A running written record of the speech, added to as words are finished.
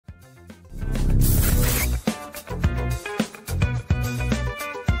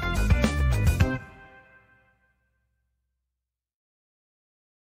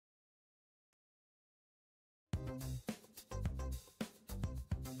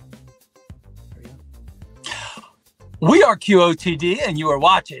We are QOTD, and you are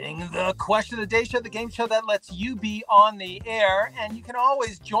watching the Question of the Day Show, the game show that lets you be on the air. And you can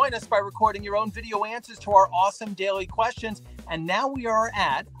always join us by recording your own video answers to our awesome daily questions. And now we are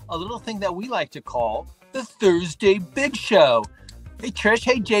at a little thing that we like to call the Thursday Big Show. Hey, Trish.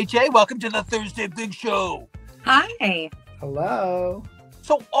 Hey, JJ. Welcome to the Thursday Big Show. Hi. Hello.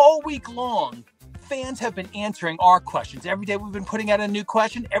 So all week long, fans have been answering our questions. Every day we've been putting out a new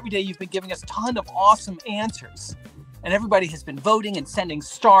question. Every day you've been giving us a ton of awesome answers. And everybody has been voting and sending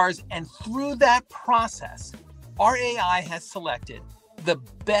stars. And through that process, our AI has selected the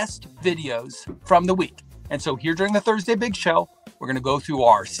best videos from the week. And so here during the Thursday Big Show, we're going to go through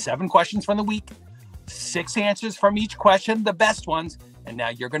our 7 questions from the week, 6 answers from each question, the best ones. And now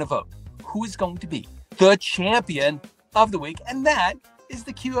you're going to vote. Who is going to be the champion of the week? And that is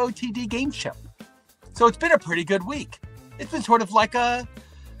the QOTD game show. So it's been a pretty good week. It's been sort of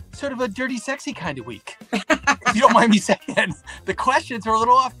a dirty, sexy kind of week. If you don't mind me saying, the questions are a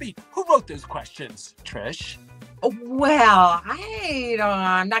little offbeat. Who wrote those questions, Trish? Well,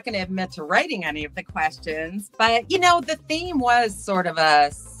 I'm not going to admit to writing any of the questions, but the theme was sort of a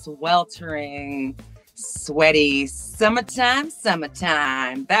sweltering, sweaty summertime.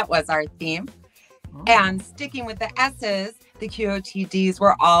 That was our theme. Oh. And sticking with the S's, the QOTDs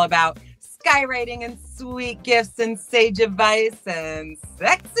were all about skywriting and sweet gifts and sage advice and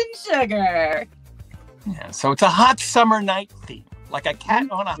sex and sugar. Yeah, so it's a hot summer night theme, like a cat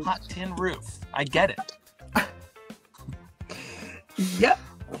on a hot tin roof. I get it. Yep.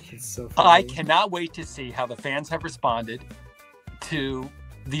 It's so funny. I cannot wait to see how the fans have responded to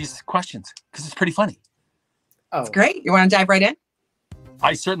these questions, because it's pretty funny. Oh, it's great. You want to dive right in?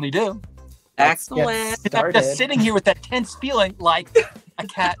 I certainly do. Excellent. I'm just sitting here with that tense feeling like a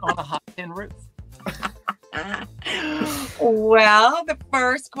cat on a hot tin roof. Well, the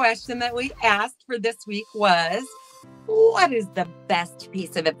first question that we asked for this week was, what is the best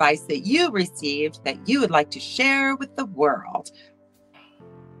piece of advice that you received that you would like to share with the world?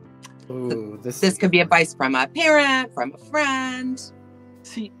 Ooh, this could be advice from a parent, from a friend.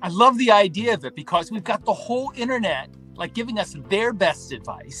 See, I love the idea of it because we've got the whole internet like giving us their best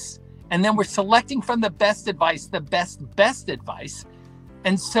advice. And then we're selecting from the best advice, the best advice.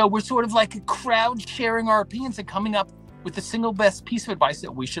 And so we're sort of like a crowd sharing our opinions and coming up with the single best piece of advice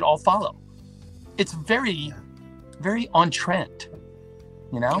that we should all follow. It's very, very on trend,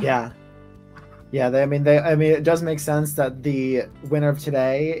 Yeah. Yeah. I mean, it does make sense that the winner of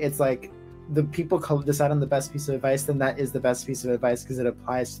today, it's like the people decide on the best piece of advice, then that is the best piece of advice because it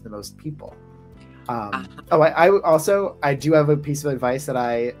applies to the most people. I do have a piece of advice that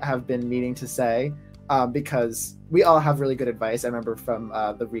I have been meaning to say because we all have really good advice. I remember from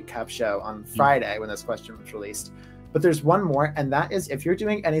the recap show on Friday when this question was released. But there's one more, and that is if you're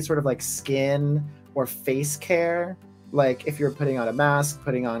doing any sort of like skin or face care, like if you're putting on a mask,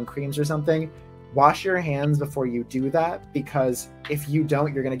 putting on creams or something, wash your hands before you do that, because if you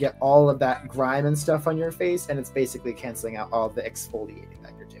don't, you're going to get all of that grime and stuff on your face, and it's basically canceling out all the exfoliating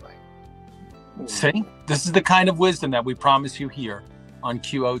that you're doing. See, this is the kind of wisdom that we promise you here on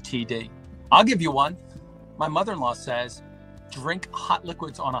QOTD. I'll give you one. My mother-in-law says, drink hot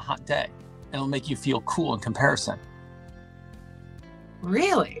liquids on a hot day, and it'll make you feel cool in comparison.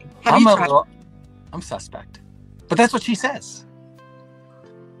 Really? I'm suspect, but that's what she says.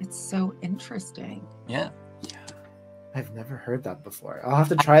 It's so interesting. Yeah. I've never heard that before. I'll have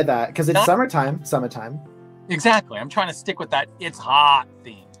to try that because it's summertime. Exactly. I'm trying to stick with that it's hot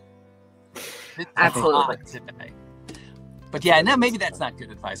theme. It's Absolutely. hot today. But yeah, now maybe that's not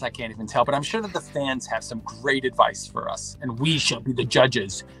good advice. I can't even tell. But I'm sure that the fans have some great advice for us, and we shall be the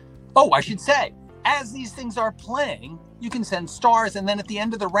judges. Oh, I should say, as these things are playing, you can send stars, and then at the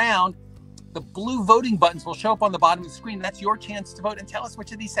end of the round, the blue voting buttons will show up on the bottom of the screen. That's your chance to vote and tell us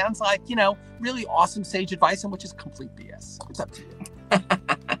which of these sounds like, really awesome sage advice and which is complete BS. It's up to you.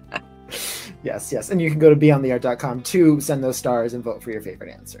 Yes. And you can go to BeOnTheAir.com to send those stars and vote for your favorite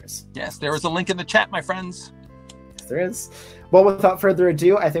answers. Yes, there is a link in the chat, my friends. Yes, there is. Well, without further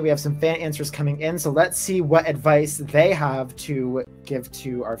ado, I think we have some fan answers coming in. So let's see what advice they have to give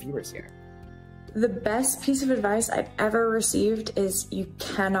to our viewers here. The best piece of advice I've ever received is you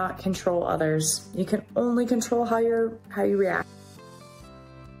cannot control others. You can only control how you react.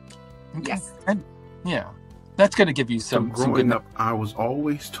 Okay. Yes. Yeah. That's going to give you some growing up, I was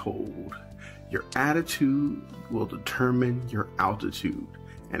always told your attitude will determine your altitude.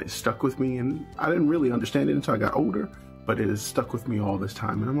 And it stuck with me, and I didn't really understand it until I got older, but it has stuck with me all this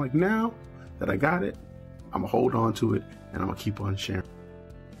time. And I'm like, now that I got it, I'm gonna hold on to it, and I'm gonna keep on sharing.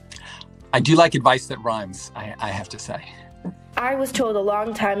 I do like advice that rhymes, I have to say. I was told a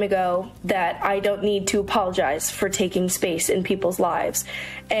long time ago that I don't need to apologize for taking space in people's lives.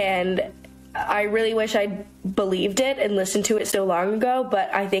 And I really wish I'd believed it and listened to it so long ago,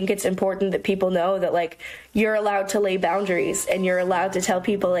 but I think it's important that people know that, like, you're allowed to lay boundaries and you're allowed to tell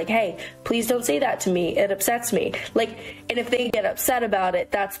people, like, hey, please don't say that to me. It upsets me. Like, and if they get upset about it,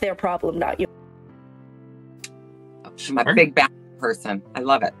 that's their problem, not you. I'm a big boundary person. I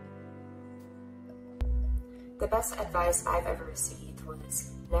love it. The best advice I've ever received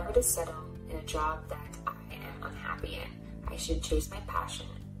was never to settle in a job that I am unhappy in. I should chase my passion,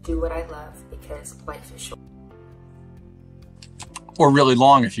 do what I love, because life is short. Or really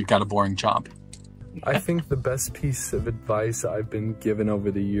long if you've got a boring job. I think the best piece of advice I've been given over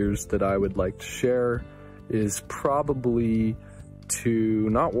the years that I would like to share is probably to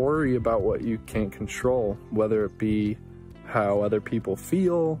not worry about what you can't control, whether it be how other people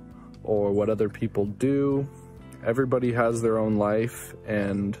feel or what other people do. Everybody has their own life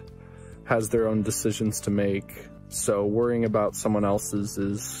and has their own decisions to make, so worrying about someone else's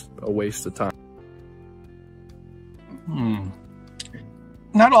is a waste of time.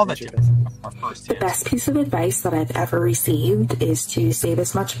 Not all that The best piece of advice that I've ever received is to save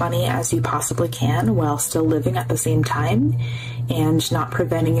as much money as you possibly can while still living at the same time and not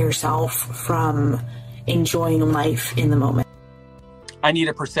preventing yourself from enjoying life in the moment. I need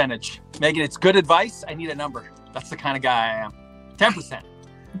a percentage. Megan, it's good advice. I need a number. That's the kind of guy I am. 10%.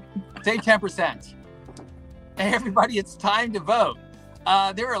 Say 10%. Hey, everybody, it's time to vote.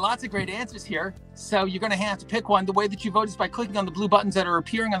 There are lots of great answers here, so you're going to have to pick one. The way that you vote is by clicking on the blue buttons that are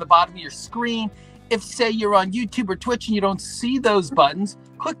appearing on the bottom of your screen. If, say, you're on YouTube or Twitch and you don't see those buttons,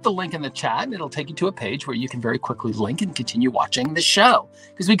 click the link in the chat, and it'll take you to a page where you can very quickly link and continue watching the show.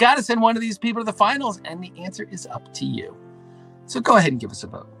 Because we got to send one of these people to the finals, and the answer is up to you. So go ahead and give us a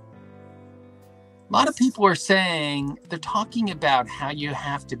vote. A lot of people are saying, they're talking about how you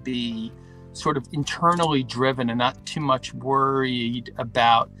have to be sort of internally driven and not too much worried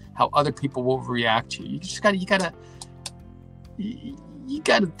about how other people will react to you. You just gotta, you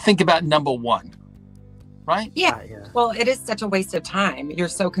gotta think about number one, right? Yeah. Well, it is such a waste of time. You're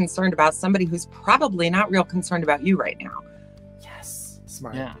so concerned about somebody who's probably not real concerned about you right now. Yes.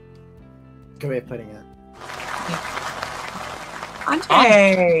 Smart. Yeah. Good way of putting it.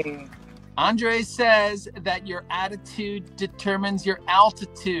 Andre says that your attitude determines your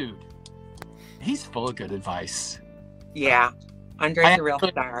altitude. He's full of good advice. Yeah. Andre's a real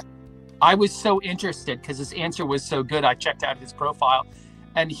star. I was so interested because his answer was so good. I checked out his profile,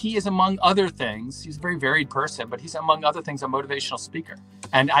 and he is, among other things, he's a very varied person, but he's, among other things, a motivational speaker.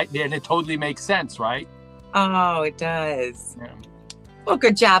 And it totally makes sense, right? Oh, it does. Yeah. Well,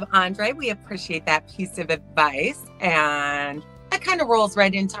 good job, Andre. We appreciate that piece of advice. And that kind of rolls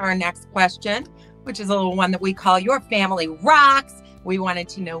right into our next question, which is a little one that we call Your Family Rocks. We wanted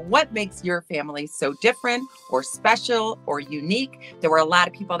to know what makes your family so different or special or unique. There were a lot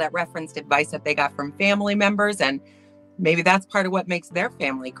of people that referenced advice that they got from family members, and maybe that's part of what makes their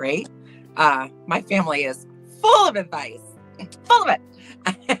family great. My family is full of advice, full of it.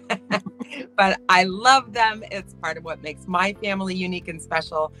 But I love them. It's part of what makes my family unique and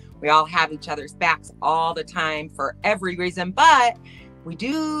special. We all have each other's backs all the time for every reason, but we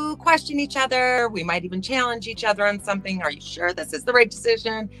do question each other. We might even challenge each other on something. Are you sure this is the right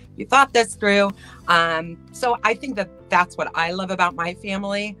decision? You thought this through. So I think that that's what I love about my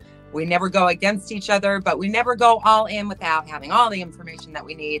family. We never go against each other, but we never go all in without having all the information that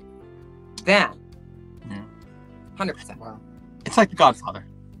we need. Then, 100%. Wow. It's like The Godfather,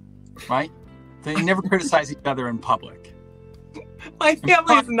 right? They never criticize each other in public. My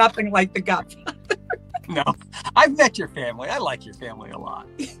family is nothing like The Godfather. No, I've met your family. I like your family a lot.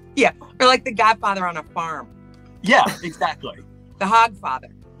 Yeah, we're like The Godfather on a farm. Yeah, exactly. The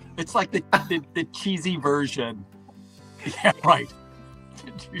Hogfather. It's like the cheesy version. Yeah, right.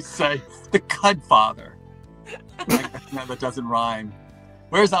 Did you say the Cudfather? No, that doesn't rhyme.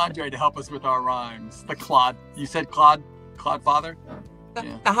 Where's Andre to help us with our rhymes? The Clod. You said Clodfather? The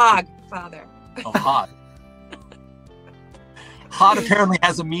Hogfather. Oh, Hod. Hod apparently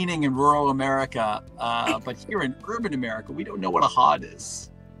has a meaning in rural America, but here in urban America, we don't know what a hod is.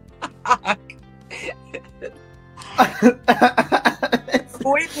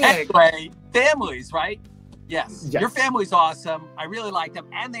 Anyway, families, right? Yes. Your family's awesome. I really like them,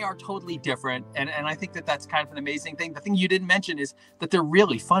 and they are totally different. And I think that that's kind of an amazing thing. The thing you didn't mention is that they're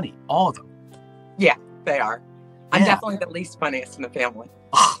really funny, all of them. Yeah, they are. I'm definitely the least funniest in the family.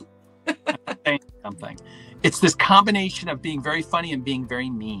 Something. It's this combination of being very funny and being very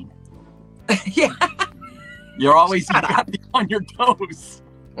mean. Yeah. You're always on your toes.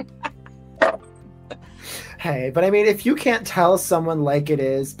 Hey, but I mean, if you can't tell someone like it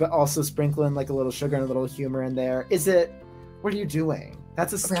is, but also sprinkle in like a little sugar and a little humor in there, what are you doing?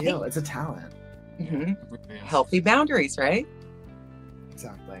 That's a skill. Right. It's a talent. Healthy boundaries, right?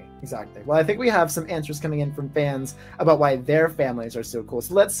 Exactly. Well, I think we have some answers coming in from fans about why their families are so cool.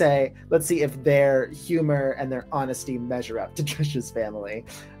 So let's see if their humor and their honesty measure up to Trish's family.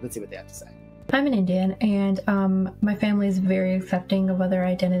 Let's see what they have to say. I'm an Indian, and my family is very accepting of other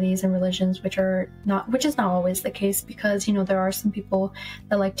identities and religions, which is not always the case, because there are some people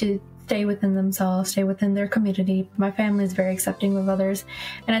that like to stay within themselves, stay within their community. My family is very accepting of others,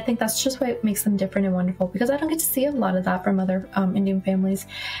 and I think that's just what makes them different and wonderful, because I don't get to see a lot of that from other Indian families.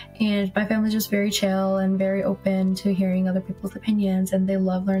 And my family is just very chill and very open to hearing other people's opinions, and they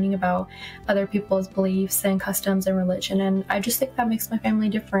love learning about other people's beliefs and customs and religion, and I just think that makes my family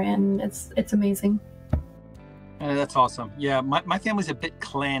different, and it's amazing. That's awesome. Yeah, my family's a bit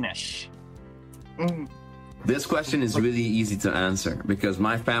clannish. This question is really easy to answer because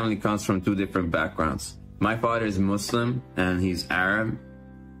my family comes from two different backgrounds. My father is Muslim and he's Arab,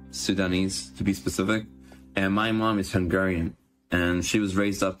 Sudanese to be specific, and my mom is Hungarian and she was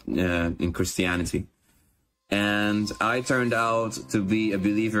raised up in Christianity. And I turned out to be a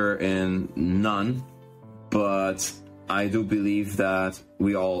believer in none, but I do believe that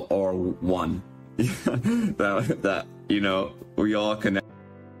we all are one. that we all connect.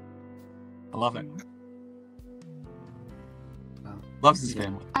 I love it. Loves his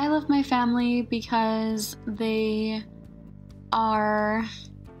family. I love my family because they're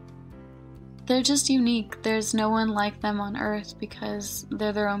just unique. There's no one like them on earth because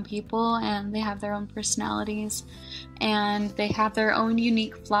they're their own people and they have their own personalities and they have their own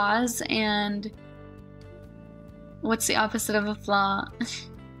unique flaws. And what's the opposite of a flaw?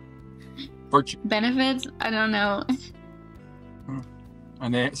 Virtue. Benefits? I don't know.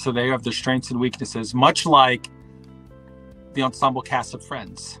 And they have their strengths and weaknesses, much like the ensemble cast of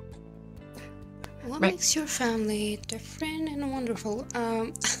Friends. What makes your family different and wonderful?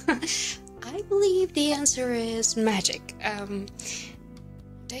 I believe the answer is magic.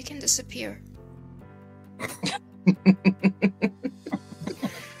 They can disappear.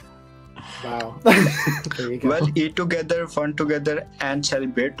 Wow. There you go. Well, eat together, fun together, and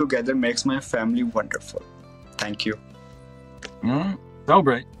celebrate together makes my family wonderful. Thank you.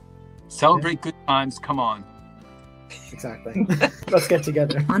 Celebrate good times. Come on. Exactly. Let's get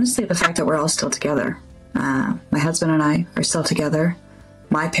together. Honestly, the fact that we're all still together. My husband and I are still together.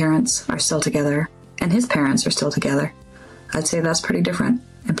 My parents are still together. And his parents are still together. I'd say that's pretty different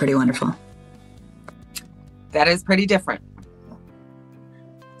and pretty wonderful. That is pretty different.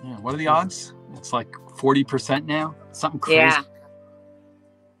 Yeah. What are the odds? It's like 40% now. Something crazy. Yeah.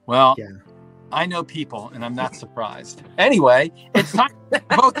 Well, I know people, and I'm not surprised. Anyway, it's time.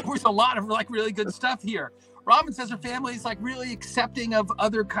 There's a lot of really good stuff here. Robin says her family is really accepting of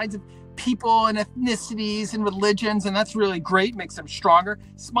other kinds of people and ethnicities and religions, and that's really great, makes them stronger.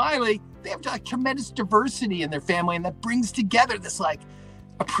 Smiley, they have tremendous diversity in their family, and that brings together this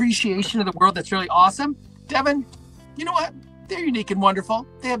appreciation of the world that's really awesome. Devin, you know what? They're unique and wonderful.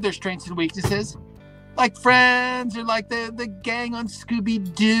 They have their strengths and weaknesses, like Friends or like the gang on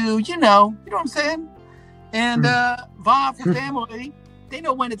Scooby-Doo. You know what I'm saying? And Vav, her family, they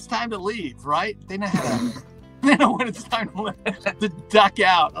know when it's time to leave, right? They know how to. They know when it's time to duck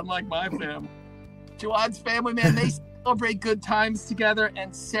out, unlike my family. Jawad's family, man, they celebrate good times together,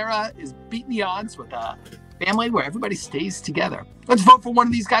 and Sarah is beating the odds with a family where everybody stays together. Let's vote for one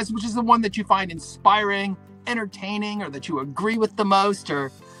of these guys, which is the one that you find inspiring, entertaining, or that you agree with the most,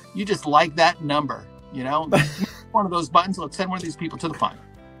 or you just like that number, One of those buttons. Let's send one of these people to the fun.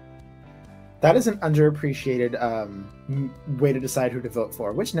 That is an underappreciated way to decide who to vote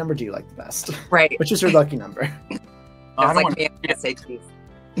for. Which number do you like the best? Right. Which is your lucky number? That's like me at SATs.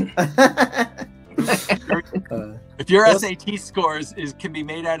 If your SAT scores can be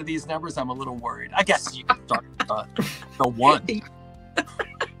made out of these numbers, I'm a little worried. I guess you can start the one.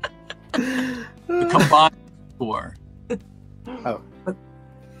 The combined score. Oh.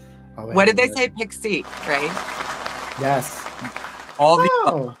 What did they say? Pick C, right? Yes. All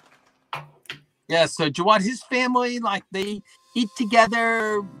the. Yeah, so Jawad, his family, they eat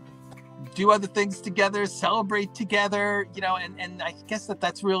together, do other things together, celebrate together, and I guess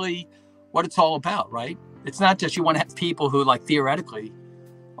that's really what it's all about, right? It's not just you want to have people who theoretically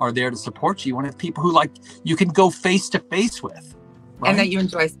are there to support you. You want to have people who you can go face to face with. Right? And that you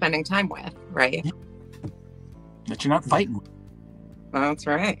enjoy spending time with, right? Yeah. That you're not fighting with. That's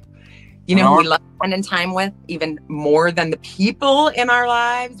right. We love spending time with even more than the people in our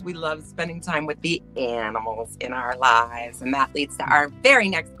lives. We love spending time with the animals in our lives. And that leads to our very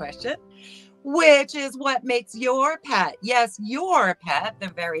next question. which is what makes your pet, yes, your pet, the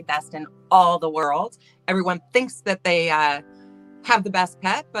very best in all the world. Everyone thinks that they have the best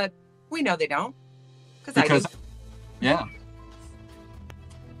pet, but we know they don't. Because yeah.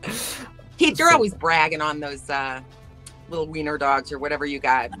 Keith, you're always bragging on those little wiener dogs or whatever you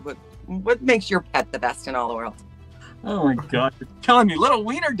got. What makes your pet the best in all the world? Oh my God, you're telling me little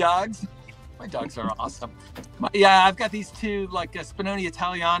wiener dogs. My dogs are awesome. Yeah, I've got these two like Spinoni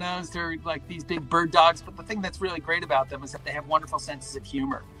Italianos. They're like these big bird dogs, but the thing that's really great about them is that they have wonderful senses of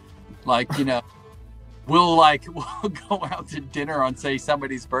humor. Like, you know, we'll go out to dinner on, say,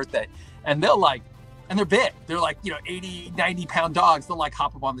 somebody's birthday, and and they're big. They're like, you know, 80, 90-pound dogs. They'll like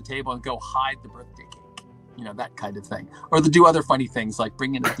hop up on the table and go hide the birthday cake, you know, that kind of thing. Or they'll do other funny things like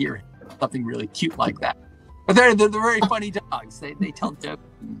bring in a deer, something really cute like that. But they're very funny dogs. They tell jokes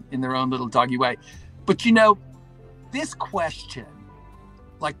in their own little doggy way. But, you know, this question,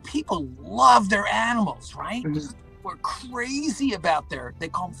 like, people love their animals, right? Mm-hmm. We're crazy about they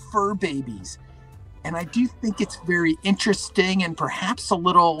call them fur babies. And I do think it's very interesting and perhaps a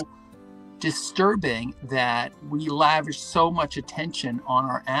little disturbing that we lavish so much attention on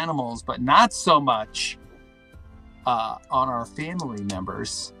our animals, but not so much on our family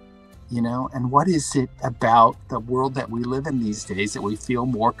members. You know, and what is it about the world that we live in these days that we feel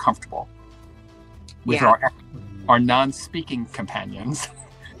more comfortable with our non-speaking companions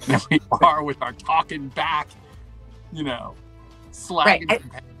than we are with our talking back, you know, slagging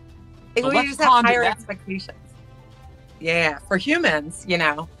companions? So we just have higher expectations. Yeah, for humans, you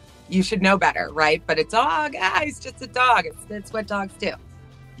know, you should know better, right? But a dog, he's just a dog. It's what dogs do.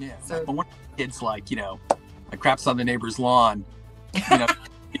 Yeah, so but when kids like, you know, like craps on the neighbor's lawn, you know.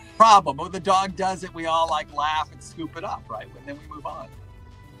 Problem when the dog does it, we all like laugh and scoop it up, right? And then we move on.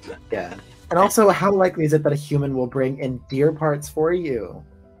 Yeah. And also, how likely is it that a human will bring in deer parts for you?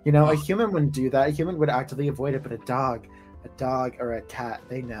 You know, a human wouldn't do that. A human would actively avoid it, but a dog or a cat,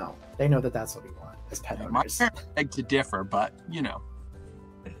 they know that that's what we want as pet owners. My parents beg to differ, but you know.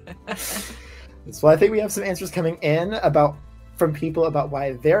 So I think we have some answers coming in from people about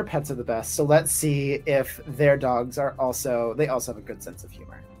why their pets are the best. So let's see if their dogs they also have a good sense of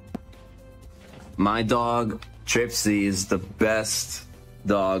humor. My dog, Tripsy, is the best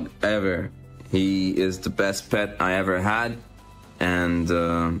dog ever. He is the best pet I ever had. And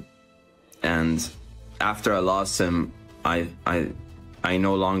after I lost him, I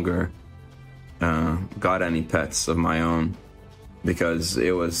no longer got any pets of my own because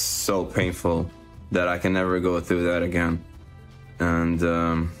it was so painful that I can never go through that again. And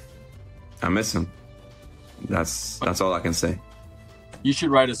I miss him. That's all I can say. You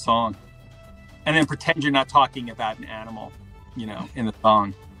should write a song. And then pretend you're not talking about an animal, you know, in the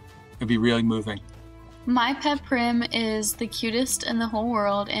song. It'd be really moving. My pet Prim is the cutest in the whole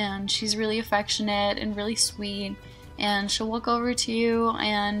world, and she's really affectionate and really sweet. And she'll walk over to you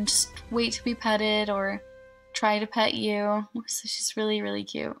and just wait to be petted or try to pet you. So she's really, really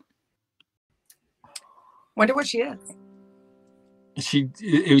cute. Wonder what she is. She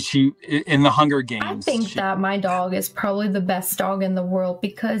in the Hunger Games. I think that my dog is probably the best dog in the world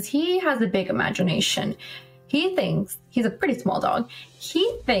because he has a big imagination. He thinks he's a pretty small dog. He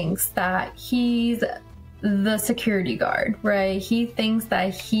thinks that he's the security guard, right? He thinks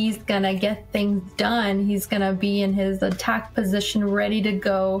that he's gonna get things done. He's gonna be in his attack position, ready to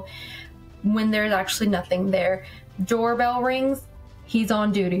go when there's actually nothing there. Doorbell rings, he's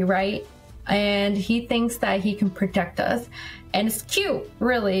on duty, right? And he thinks that he can protect us. And it's cute,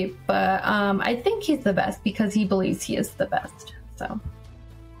 really, but I think he's the best because he believes he is the best. So,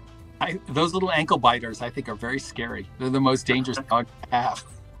 those little ankle biters, I think, are very scary. They're the most dangerous dog to have.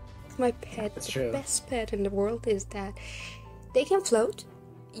 My pet, the best pet in the world is that they can float.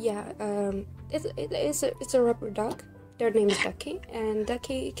 Yeah, it's a rubber dog. Their name is Ducky, and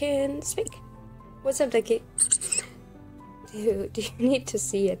Ducky can speak. What's up, Ducky? Dude, you need to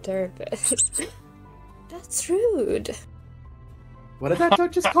see a therapist. That's rude. What did that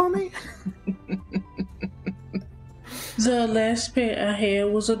dog just call me? The last pet I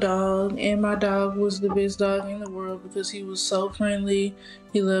had was a dog, and my dog was the best dog in the world because he was so friendly.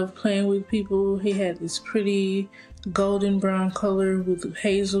 He loved playing with people. He had this pretty golden brown color with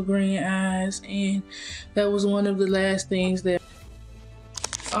hazel green eyes, and that was one of the last things that...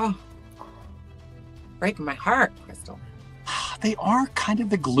 Oh, breaking my heart, Crystal. They are kind of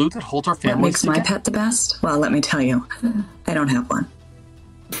the glue that holds our families What makes together. my pet the best? Well, let me tell you, I don't have one.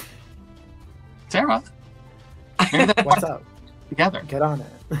 Sarah, what's up? Together. Get on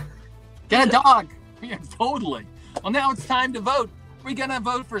it. Get a dog. Yeah, totally. Well, now it's time to vote. We're gonna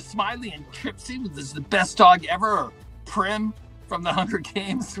vote for Smiley and Tripsy. This is the best dog ever. Or Prim from the Hunger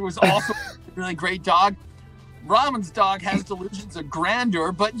Games, who was also a really great dog. Ramon's dog has delusions of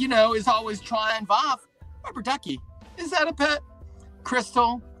grandeur, but, you know, is always trying off. Rubber Ducky, is that a pet?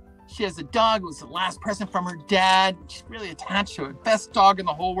 Crystal, she has a dog. It was the last present from her dad. She's really attached to it. Best dog in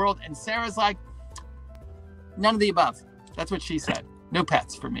the whole world. And Sarah's like, none of the above. That's what she said. No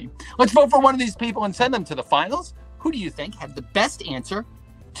pets for me. Let's vote for one of these people and send them to the finals. Who do you think had the best answer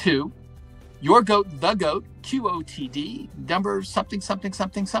to your goat, the goat, QOTD, number something, something,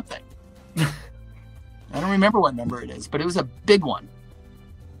 something, something? I don't remember what number it is, but it was a big one.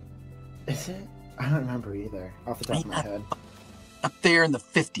 Is it? I don't remember either, off the top of my head. Up there in the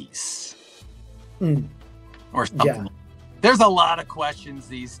 50s. Mm. Or something. Yeah. There's a lot of questions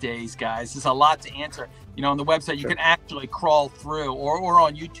these days, guys. There's a lot to answer. You know, on the website, you can actually crawl through, or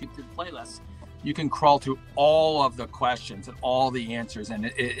on YouTube through the playlist, you can crawl through all of the questions and all the answers,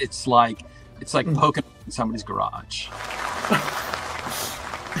 and it's like poking in somebody's garage.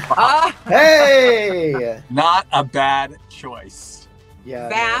 Hey! Not a bad choice. Yeah.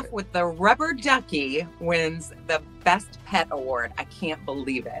 Bath with the rubber ducky wins the best pet award. I can't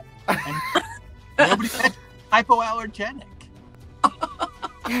believe it. Nobody said hypoallergenic.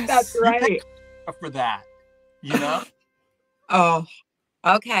 That's right. For that, you know? Oh,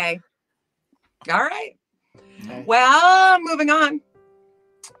 okay. All right. Well, moving on.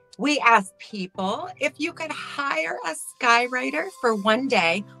 We asked people, if you could hire a skywriter for one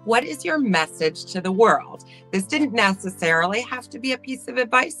day, what is your message to the world? This didn't necessarily have to be a piece of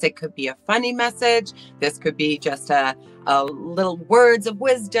advice. It could be a funny message. This could be just a little words of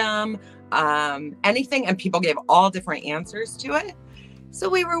wisdom, anything. And people gave all different answers to it. So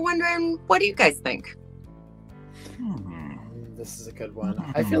we were wondering, what do you guys think? This is a good one.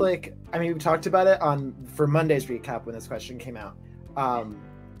 I feel like, I mean, we talked about it for Monday's recap when this question came out.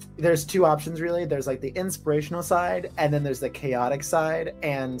 There's two options really. There's like the inspirational side, and then there's the chaotic side.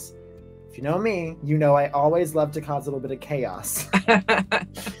 And if you know me, you know I always love to cause a little bit of chaos.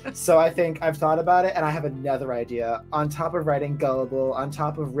 So I think I've thought about it, and I have another idea. On top of writing Gullible, on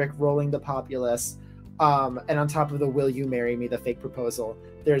top of Rick rolling the populace, and on top of the "Will you marry me?" the fake proposal,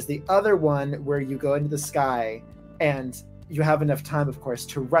 there's the other one where you go into the sky, and you have enough time, of course,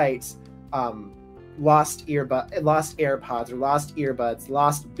 to write lost AirPods or lost earbuds,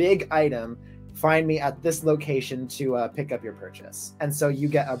 lost big item, find me at this location to pick up your purchase. And so you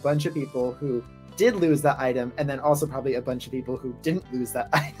get a bunch of people who did lose that item, and then also probably a bunch of people who didn't lose that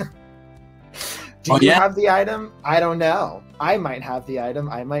item. Do you have the item? I don't know. I might have the item,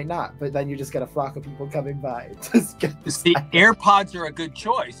 I might not. But then you just get a flock of people coming by. See, AirPods are a good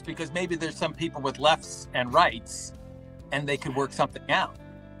choice because maybe there's some people with lefts and rights, and they could work something out.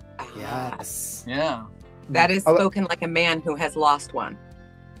 Yes. Yeah. That is spoken like a man who has lost one.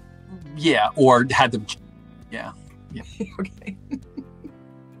 Yeah, or had them. Yeah. Okay.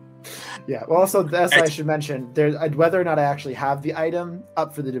 Yeah. Well, also, as I should mention, there's whether or not I actually have the item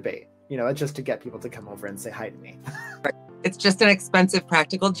up for the debate. You know, it's just to get people to come over and say hi to me. It's just an expensive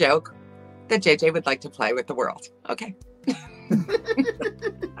practical joke that JJ would like to play with the world. Okay.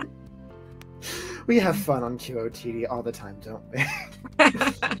 We have fun on QOTD all the time, don't we?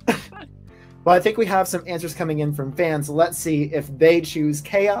 Well, I think we have some answers coming in from fans. Let's see if they choose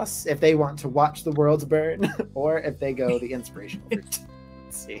chaos, if they want to watch the world burn, or if they go the inspirational route.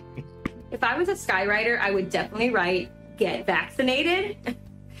 Let's see. If I was a skywriter, I would definitely write, get vaccinated.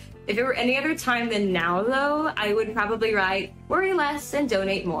 If it were any other time than now, though, I would probably write, worry less and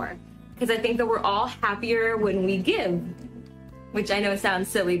donate more. Because I think that we're all happier when we give. Which I know sounds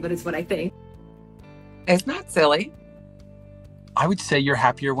silly, but it's what I think. It's not silly. I would say you're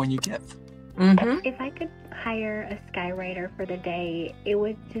happier when you give. Mm-hmm. If I could hire a skywriter for the day, it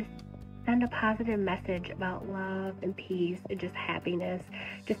would just send a positive message about love and peace and just happiness,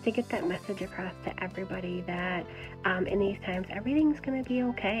 just to get that message across to everybody that in these times, everything's going to be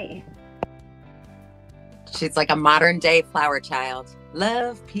okay. She's like a modern day flower child.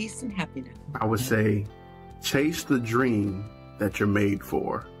 Love, peace, and happiness. I would say chase the dream that you're made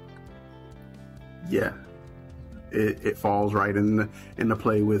for. Yeah. It falls right in the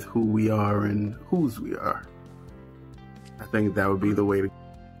play with who we are and whose we are. I think that would be the way to.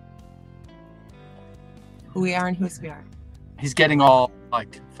 Who we are and whose we are. He's getting all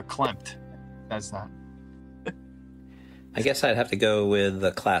like verklempt. That's that. I guess I'd have to go with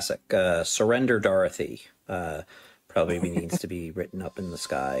the classic Surrender Dorothy. Probably needs to be written up in the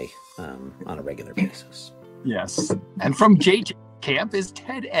sky on a regular basis. Yes. And from JJ Camp is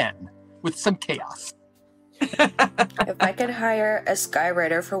Ted N with some chaos. If I could hire a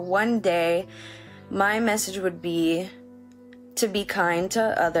skywriter for one day, my message would be to be kind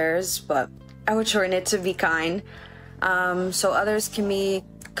to others, but I would shorten it to be kind. so others can be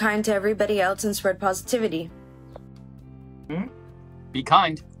kind to everybody else and spread positivity. Be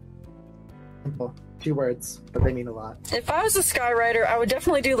kind. Simple. 2 words, but they mean a lot. If I was a skywriter, I would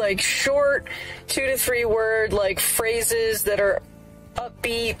definitely do like short 2 to 3 word like phrases that are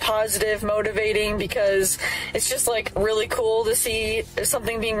upbeat, positive, motivating, because it's just like really cool to see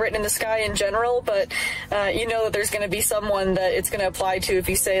something being written in the sky in general, but you know that there's going to be someone that it's going to apply to if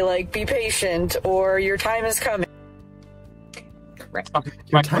you say like be patient or your time is coming.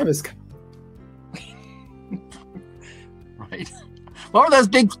 Your time is coming. Right. What were those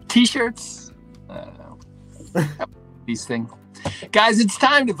big t-shirts? I don't know. These things. Guys, it's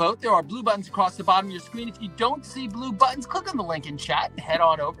time to vote. There are blue buttons across the bottom of your screen. If you don't see blue buttons, click on the link in chat and head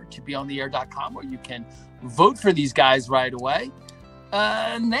on over to BeOnTheAir.com where you can vote for these guys right away.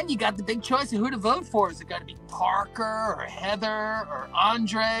 And then you got the big choice of who to vote for. Is it going to be Parker or Heather or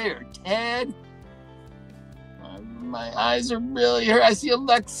Andre or Ted? My eyes are really hurt. I see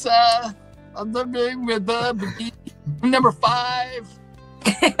Alexa. I'm living with number 5.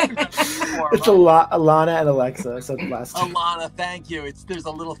 It's Alana and Alexa. So the last two. Alana, thank you. There's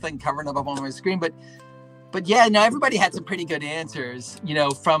a little thing covering up on my screen, but yeah, no, everybody had some pretty good answers. You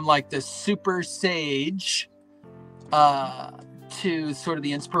know, from like the super sage to sort of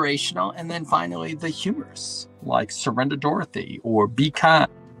the inspirational, and then finally the humorous, like Surrender Dorothy or Be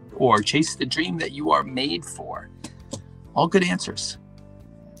Kind or Chase the Dream That You Are Made For. All good answers.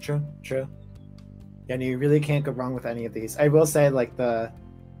 True. Yeah, and you really can't go wrong with any of these. I will say, like, the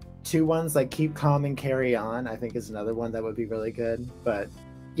 2 ones, like Keep Calm and Carry On, I think is another one that would be really good. But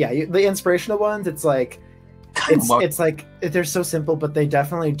yeah, the inspirational ones, it's like, it's like they're so simple, but they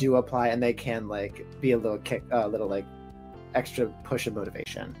definitely do apply, and they can like be a little kick, like extra push of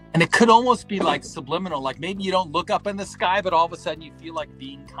motivation. And it could almost be like subliminal, like maybe you don't look up in the sky, but all of a sudden you feel like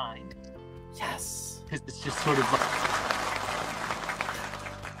being kind. Yes, because it's just sort of like.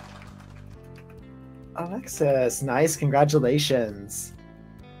 Alexis, nice, congratulations.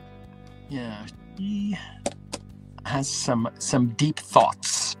 Yeah, she has some deep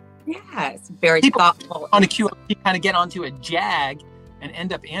thoughts. Yes, very thoughtful. On a QOTD, kind of get onto a jag and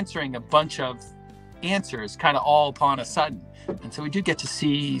end up answering a bunch of answers kind of all upon a sudden. And so we do get to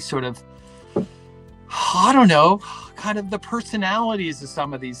see sort of, I don't know, kind of the personalities of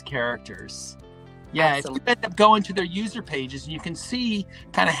some of these characters. Yeah, if you end up going to their user pages and you can see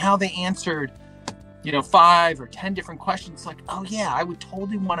kind of how they answered, 5 or 10 different questions. Like, oh yeah, I would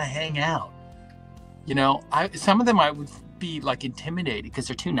totally want to hang out. Some of them I would be like intimidated because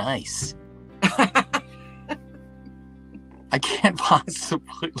they're too nice. I can't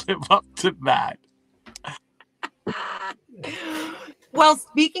possibly live up to that. Well,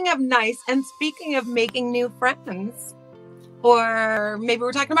 speaking of nice and speaking of making new friends, or maybe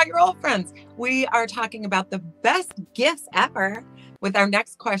we're talking about your old friends, we are talking about the best gifts ever. With our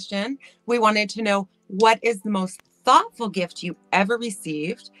next question, we wanted to know, what is the most thoughtful gift you ever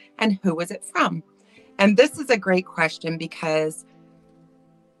received and who was it from? And this is a great question because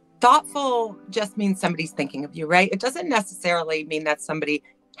thoughtful just means somebody's thinking of you, right? It doesn't necessarily mean that somebody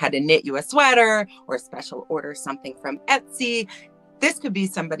had to knit you a sweater or special order something from Etsy. This could be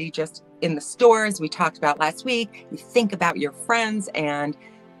somebody just in the stores we talked about last week. You think about your friends and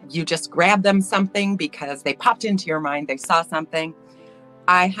you just grab them something because they popped into your mind, they saw something.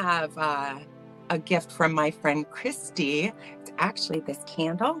 I have a gift from my friend Christy. It's actually this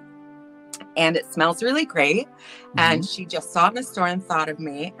candle and it smells really great. Mm-hmm. And she just saw it in the store and thought of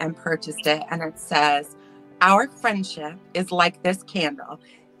me and purchased it. And it says, "Our friendship is like this candle.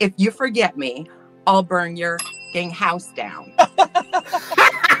 If you forget me, I'll burn your dang house down."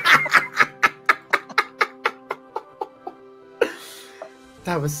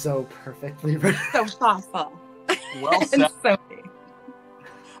 That was so perfectly written. So thoughtful. Well said. So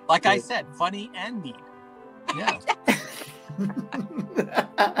like I said, funny and neat. Yeah.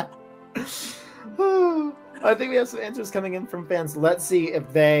 I think we have some answers coming in from fans. Let's see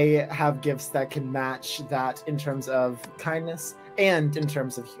if they have gifts that can match that in terms of kindness and in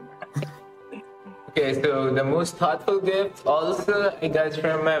terms of humor. Okay, so the most thoughtful gift also I got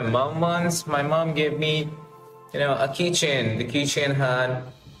from my mom once. My mom gave me, a keychain. The keychain had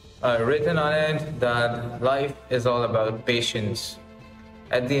written on it that life is all about patience.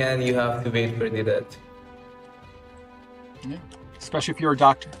 At the end, you have to wait for the death. Yeah, especially if you're a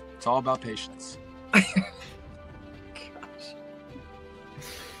doctor. It's all about patience.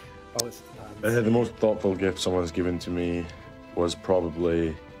 The most thoughtful gift someone's given to me was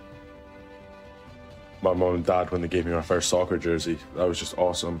probably my mom and dad when they gave me my first soccer jersey. That was just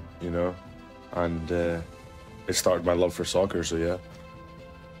awesome, and it started my love for soccer, so yeah.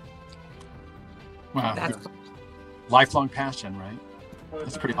 Wow. lifelong passion, right?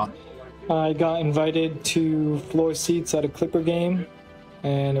 That's pretty awesome. I got invited to floor seats at a Clipper game,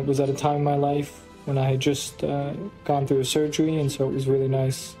 and it was at a time in my life when I had just gone through a surgery, and so it was really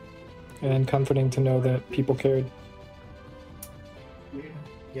nice and comforting to know that people cared.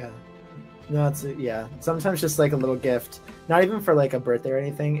 Yeah. No, it's yeah. Sometimes just like a little gift, not even for like a birthday or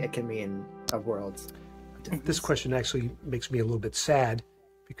anything, it can mean a world. This question actually makes me a little bit sad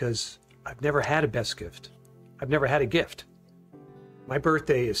because I've never had a best gift. I've never had a gift. My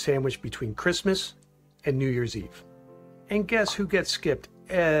birthday is sandwiched between Christmas and New Year's Eve. And guess who gets skipped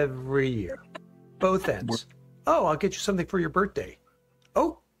every year? Both ends. Oh, I'll get you something for your birthday.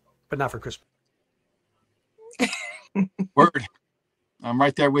 Oh, but not for Christmas. Word. I'm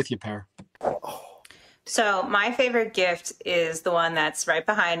right there with you, Pear. So my favorite gift is the one that's right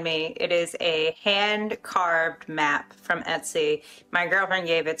behind me. It is a hand-carved map from Etsy. My girlfriend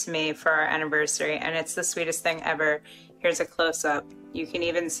gave it to me for our anniversary, and it's the sweetest thing ever. Here's a close-up. You can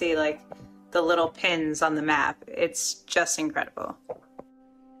even see like the little pins on the map. It's just incredible.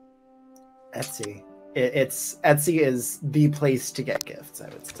 Etsy. Etsy is the place to get gifts, I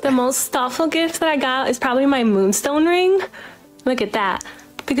would say. The most thoughtful gift that I got is probably my moonstone ring. Look at that.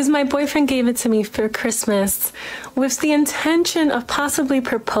 Because my boyfriend gave it to me for Christmas with the intention of possibly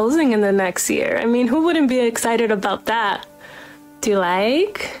proposing in the next year. I mean, who wouldn't be excited about that? Do you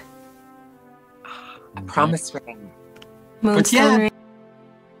like? A promise ring. Moonstone ring.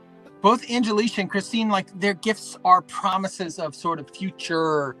 Both Angelicia and Christine, like their gifts are promises of sort of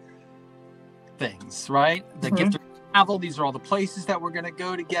future things, right? The gift of travel, these are all the places that we're going to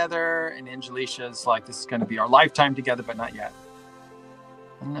go together. And Angelicia's like, this is going to be our lifetime together, but not yet.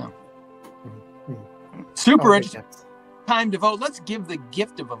 I don't know. Super interesting. Time to vote. Let's give the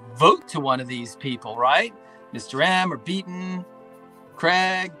gift of a vote to one of these people, right? Mr. M or Beaton,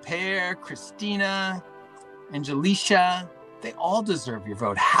 Craig, Pear, Christina, Angelicia. They all deserve your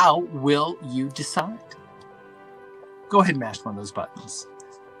vote. How will you decide? Go ahead and mash one of those buttons.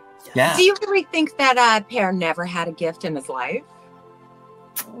 Yeah. Do you really think that Pear never had a gift in his life?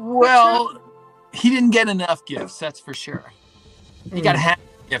 Well, he didn't get enough gifts, that's for sure. You got to have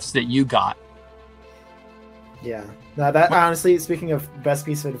gifts that you got. Yeah. Now that honestly, speaking of best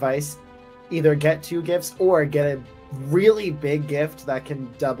piece of advice, either get 2 gifts or get a really big gift that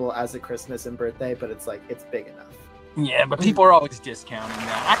can double as a Christmas and birthday, but it's like, it's big enough. Yeah, but people are always discounting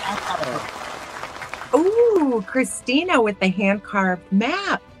that. Ooh, Christina with the hand-carved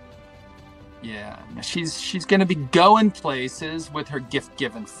map. Yeah, she's going to be going places with her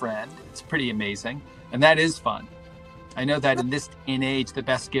gift-giving friend. It's pretty amazing, and that is fun. I know that in this day and age, the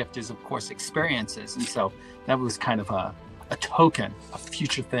best gift is, of course, experiences, and so that was kind of a token of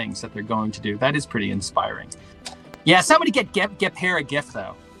future things that they're going to do. That is pretty inspiring. Yeah, somebody get Pear a gift,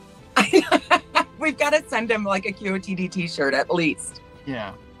 though. We've got to send him like a QOTD t-shirt at least.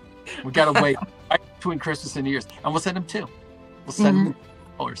 Yeah. We got to wait right between Christmas and New Year's. And we'll send him 2. We'll send him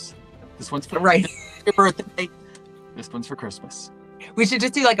 $1. This one's for your birthday. This one's for Christmas. We should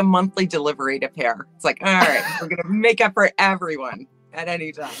just do like a monthly delivery to Pear. It's like, all right, we're going to make up for everyone at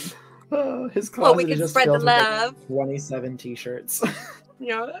any time. Oh, his closet we can just spread the filled with, like, love. 27 t-shirts.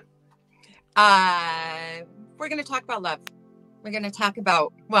 Yeah. We're going to talk about love. We're going to talk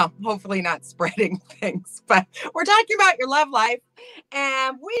about, well, hopefully not spreading things, but we're talking about your love life.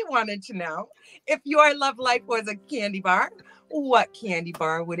 And we wanted to know if your love life was a candy bar, what candy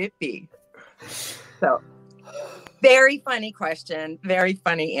bar would it be? So, very funny question, very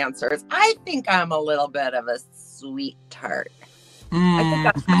funny answers. I think I'm a little bit of a sweet tart.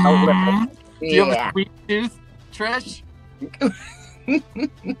 I think I'm a little bit. Do you have a sweet tooth, Trish?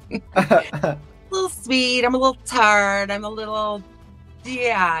 A little sweet, I'm a little tart, I'm a little,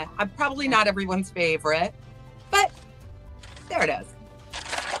 yeah, I'm probably not everyone's favorite, but there it is.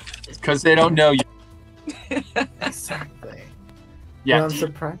 Because they don't know you. Exactly. Yeah. You know,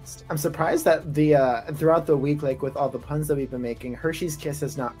 I'm surprised that the throughout the week, like with all the puns that we've been making, Hershey's Kiss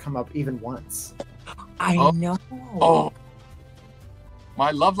has not come up even once. I know. Oh.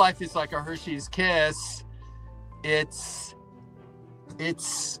 My love life is like a Hershey's Kiss. It's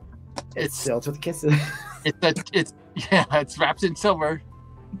filled with kisses. It's wrapped in silver.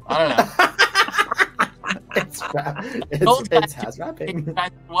 I don't know. It has wrapping.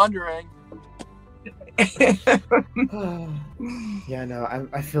 I'm wondering. Yeah, no,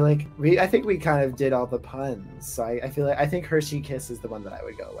 I feel like I think we kind of did all the puns. So I think Hershey Kiss is the one that I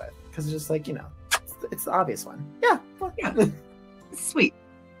would go with because it's just like, you know, it's the obvious one. Yeah. Well, yeah. Sweet.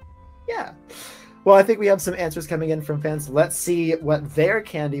 Yeah. Well, I think we have some answers coming in from fans. Let's see what their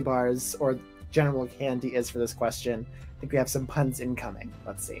candy bars or general candy is for this question. I think we have some puns incoming.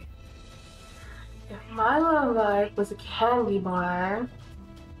 Let's see. If my love life was a candy bar,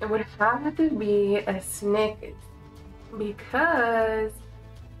 it would have to be a Snickers because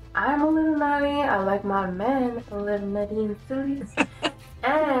I'm a little nutty. I like my men a little nutty and silly.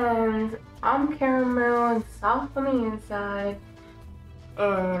 And I'm caramel and soft on the inside.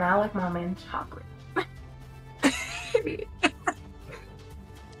 And I like my men chocolate.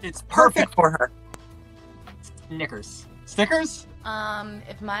 It's perfect for her. Snickers. Snickers?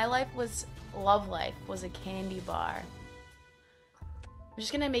 If my love life was a candy bar, I'm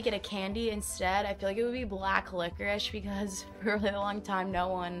just gonna make it a candy instead. I feel like it would be black licorice because for a really long time no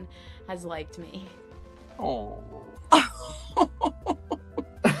one has liked me. Oh.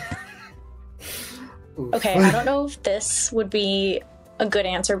 Okay, I don't know if this would be a good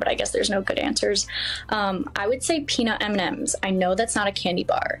answer, but I guess there's no good answers. I would say peanut M&Ms. I know that's not a candy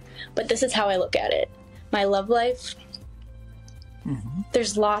bar, but this is how I look at it. My love life,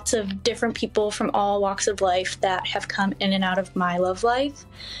 there's lots of different people from all walks of life that have come in and out of my love life.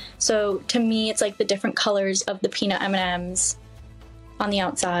 So to me, it's like the different colors of the peanut M&Ms on the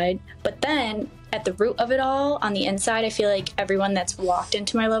outside. But then at the root of it all, on the inside, I feel like everyone that's walked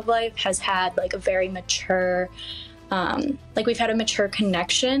into my love life has had like a very mature, like we've had a mature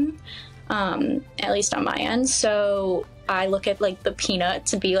connection, at least on my end. So I look at like the peanut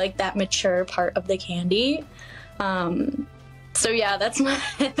to be like that mature part of the candy. So yeah, that's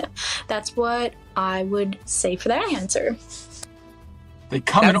what I would say for that answer. They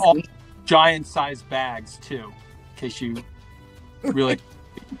come in all giant-sized bags too, in case you really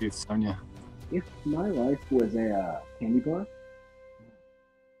do, Sonia. If my life was a candy bar,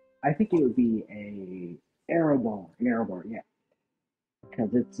 I think it would be an arrow bar, yeah,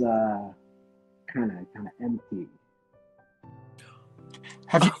 because it's kind of empty.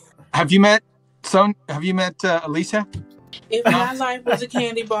 Have you met Alicia? If my life was a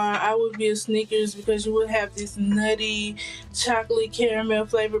candy bar, I would be a Snickers because you would have this nutty, chocolate caramel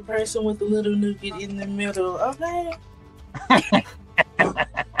flavored person with a little nougat in the middle. Okay.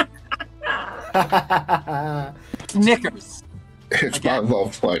 Snickers. If my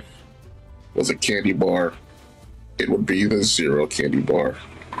love life was a candy bar, it would be the Zero candy bar.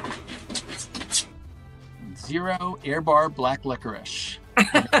 Zero Air Bar Black Licorice.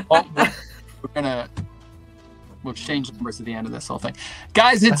 We'll exchange numbers at the end of this whole thing.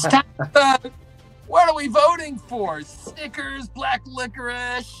 Guys, it's time. What are we voting for? Snickers, Black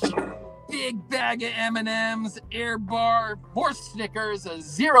Licorice, big bag of M&Ms, Air Bar, more Snickers, a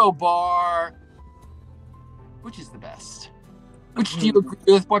Zero Bar. Which is the best? Which do you agree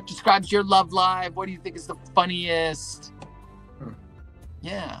with? What describes your love life? What do you think is the funniest?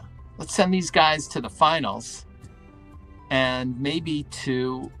 Yeah. Let's send these guys to the finals. And maybe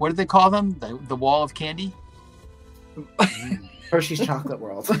to, what do they call them? The Wall of Candy? Hershey's Chocolate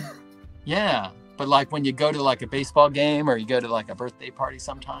World. Yeah. But like when you go to like a baseball game or you go to like a birthday party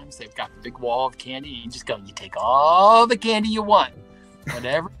sometimes, they've got the big wall of candy. You just go, you take all the candy you want.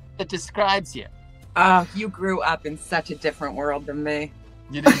 Whatever that describes you. Oh, you grew up in such a different world than me.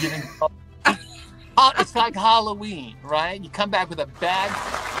 You didn't it's like Halloween, right? You come back with a bag.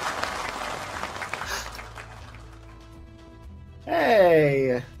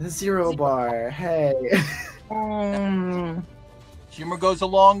 Hey, the Zero Bar. Hey. Humor goes a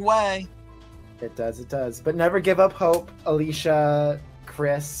long way. It does. But never give up hope, Alicia,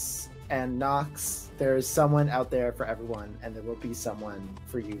 Chris, and Knox. There's someone out there for everyone, and there will be someone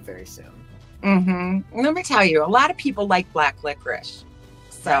for you very soon. Let me tell you, a lot of people like black licorice.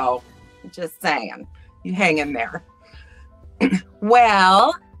 So, just saying, you hang in there.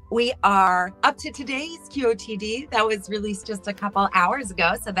 Well, we are up to today's QOTD. That was released just a couple hours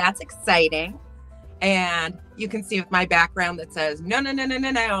ago, so that's exciting. And you can see with my background that says,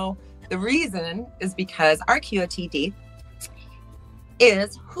 no. The reason is because our QOTD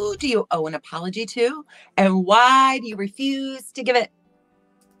is, who do you owe an apology to? And why do you refuse to give it?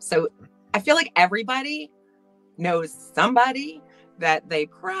 So I feel like everybody knows somebody that they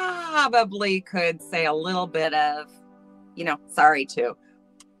probably could say a little bit of, sorry to.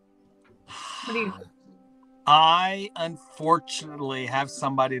 What do you think? I unfortunately have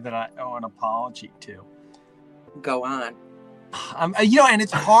somebody that I owe an apology to. Go on. And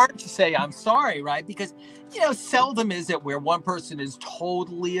it's hard to say I'm sorry, right? Because, seldom is it where one person is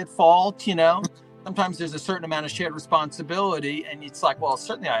totally at fault, Sometimes there's a certain amount of shared responsibility, and it's like, well,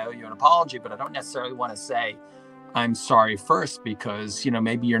 certainly I owe you an apology, but I don't necessarily want to say I'm sorry first because,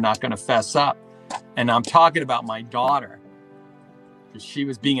 maybe you're not going to fess up. And I'm talking about my daughter. She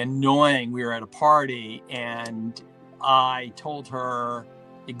was being annoying. We were at a party, and I told her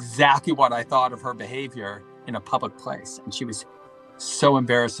exactly what I thought of her behavior in a public place. And she was so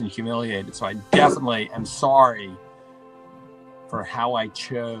embarrassed and humiliated. So I definitely am sorry for how I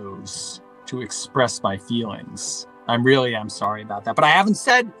chose to express my feelings. I'm sorry about that. But I haven't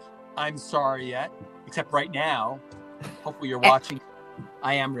said I'm sorry yet, except right now. Hopefully you're watching.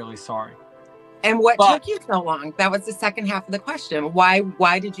 I am really sorry. And what took you so long? That was the second half of the question.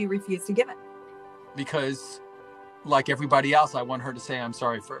 Why did you refuse to give it? Because like everybody else, I want her to say I'm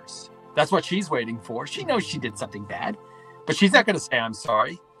sorry first. That's what she's waiting for. She knows she did something bad, but she's not going to say I'm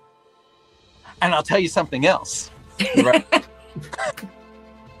sorry. And I'll tell you something else. Right?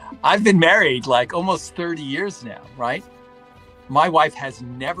 I've been married like almost 30 years now, right? My wife has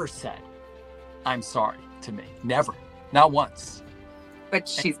never said I'm sorry to me. Never. Not once. But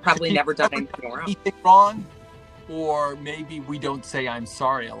she's probably never done anything wrong. Or maybe we don't say I'm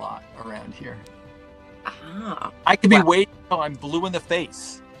sorry a lot around here. I could be waiting until I'm blue in the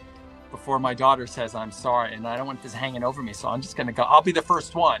face before my daughter says I'm sorry, and I don't want this hanging over me, so I'm just going to go. I'll be the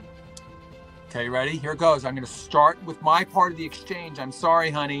first one. Okay, ready? Here goes. I'm going to start with my part of the exchange. I'm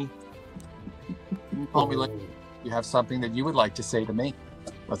sorry, honey. You told me you have something that you would like to say to me.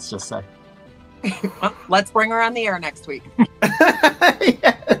 Let's just say. Well, let's bring her on the air next week.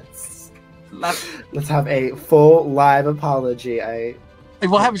 Yes. Let's have a full live apology.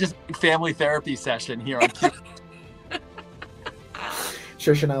 We'll have just a family therapy session here on Q.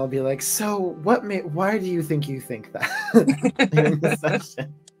 Trish and I will be like, so why do you think that? In the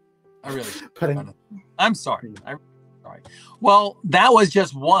session. I really I'm sorry. I'm sorry. Well, that was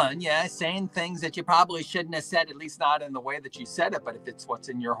just one. Yeah, saying things that you probably shouldn't have said, at least not in the way that you said it. But if it's what's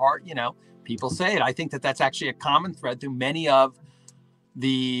in your heart, people say it. I think that that's actually a common thread through many of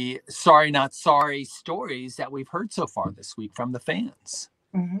the sorry, not sorry stories that we've heard so far this week from the fans.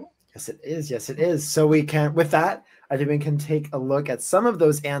 Mm-hmm. Yes, it is. Yes, it is. So with that, I think we can take a look at some of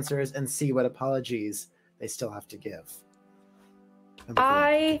those answers and see what apologies they still have to give.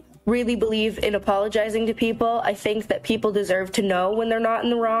 I really believe in apologizing to people. I think that people deserve to know when they're not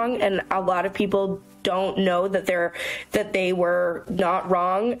in the wrong, and a lot of people don't know that they were not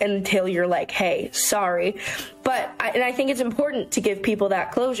wrong until you're like, hey, sorry. But I think it's important to give people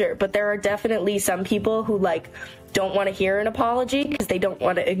that closure, but there are definitely some people who don't want to hear an apology because they don't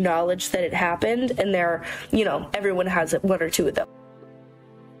want to acknowledge that it happened, and everyone has one or two of them.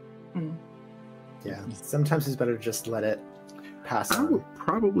 Yeah, sometimes it's better to just let it pass on. I would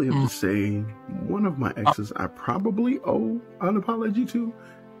probably have to say one of my exes I probably owe an apology to.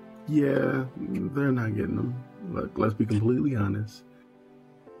 Yeah, they're not getting them. Look, let's be completely honest.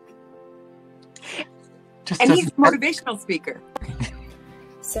 And he's a motivational speaker.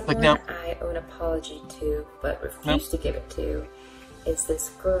 Someone I owe an apology to, but refuse to give it to, is this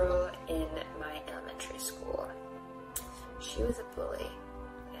girl in my elementary school. She was a bully,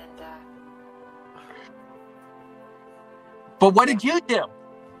 and but what did you do?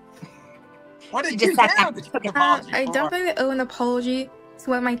 What did you do? I definitely owe an apology to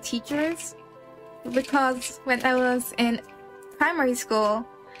one of my teachers, because when I was in primary school,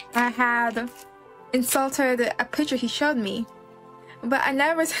 I had insulted a picture he showed me, but I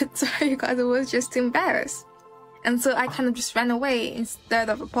never said sorry because I was just embarrassed, and so I kind of just ran away instead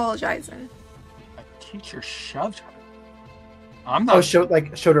of apologizing. A teacher shoved her. I'm not. Showed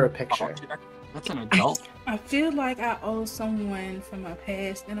her a picture. That's an adult. I feel like I owe someone from my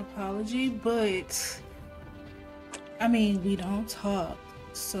past an apology, but I mean, we don't talk.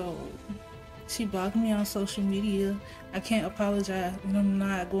 So she blocked me on social media. I can't apologize, and I'm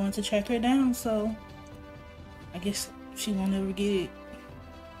not going to track her down, so I guess she won't ever get it.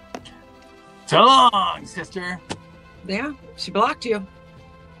 So long, sister. Yeah, she blocked you.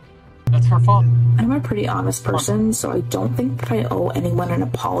 That's her fault. I'm a pretty honest person, so I don't think I owe anyone an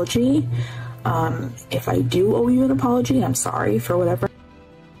apology. If I do owe you an apology, I'm sorry for whatever.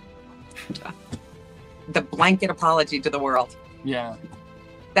 The blanket apology to the world. Yeah.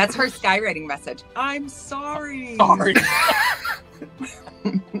 That's her skywriting message. I'm sorry. Sorry.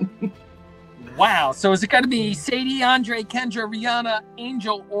 Wow. So is it going to be Sadie, Andre, Kendra, Rihanna,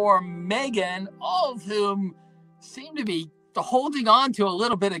 Angel, or Megan, all of whom seem to be holding on to a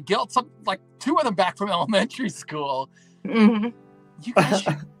little bit of guilt? Like two of them back from elementary school. Mm-hmm. You guys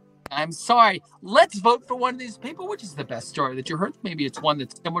should... I'm sorry. Let's vote for one of these people. Which is the best story that you heard? Maybe it's one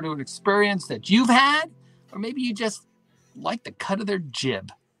that's similar to an experience that you've had, or maybe you just like the cut of their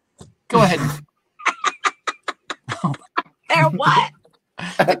jib. Go ahead. Their what?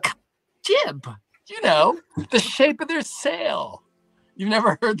 The jib. The shape of their sail. You've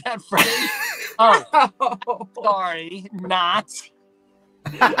never heard that phrase? Oh, sorry, not.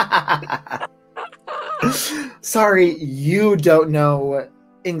 Sorry, you don't know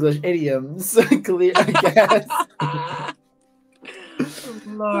English idioms. Clear, I guess.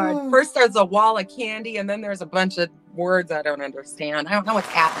 Lord. First there's a wall of candy, and then there's a bunch of words I don't understand. I don't know what's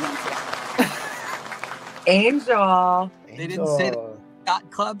happening today. Angel. They didn't say the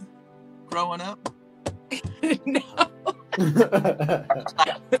yacht club growing up? No.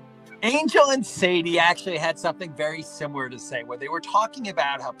 Angel and Sadie actually had something very similar to say, where they were talking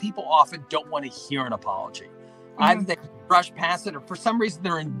about how people often don't want to hear an apology. Either they brush past it, or for some reason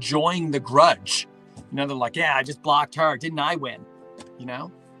they're enjoying the grudge. You know, they're like, yeah, I just blocked her. Didn't I win? You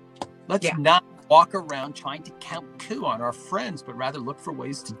know? Let's not walk around trying to count coup on our friends, but rather look for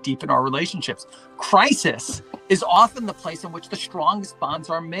ways to deepen our relationships. Crisis is often the place in which the strongest bonds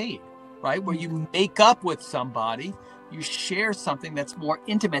are made, right? Where you make up with somebody, you share something that's more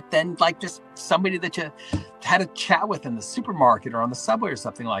intimate than like just somebody that you had a chat with in the supermarket or on the subway or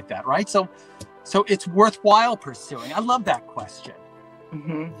something like that, right? So it's worthwhile pursuing. I love that question.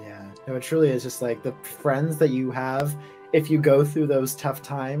 Yeah, no, it truly is just like the friends that you have. If you go through those tough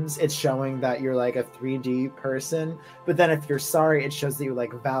times, it's showing that you're like a 3D person. But then if you're sorry, it shows that you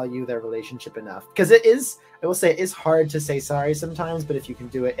like value their relationship enough. Because it is, I will say, it is hard to say sorry sometimes. But if you can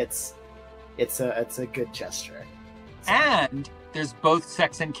do it, it's a good gesture. So. And there's both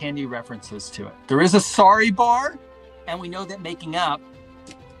sex and candy references to it. There is a sorry bar, and we know that making up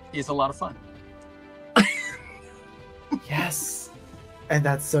is a lot of fun. Yes. And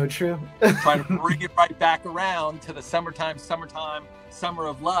that's so true. Trying to bring it right back around to the summer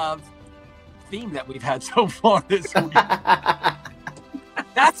of love theme that we've had so far this week.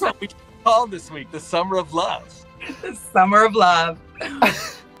 That's what we called this week, the summer of love. The summer of love.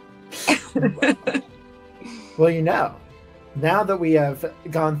 Well, you know, now that we have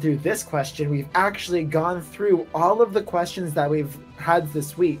gone through this question, we've actually gone through all of the questions that we've had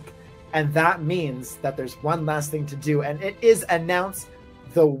this week. And that means that there's one last thing to do, and it is announce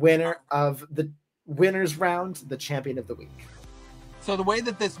the winner of the winner's round, the champion of the week. So the way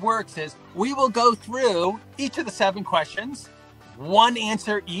that this works is we will go through each of the 7 questions, one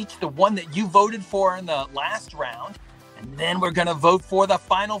answer each, the one that you voted for in the last round, and then we're going to vote for the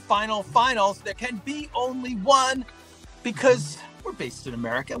finals. There can be only one because we're based in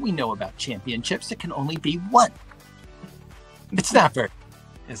America. We know about championships. It can only be one. It's not very,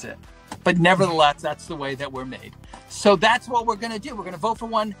 is it? But nevertheless, that's the way that we're made. So that's what we're going to do. We're going to vote for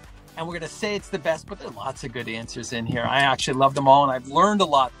one, and we're going to say it's the best, but there are lots of good answers in here. I actually love them all, and I've learned a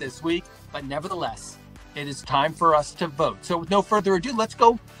lot this week. But nevertheless, it is time for us to vote. So with no further ado, let's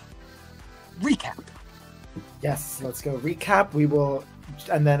go recap. Yes, let's go recap. We will,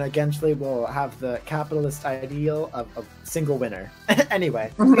 and then eventually we'll have the capitalist ideal of a single winner.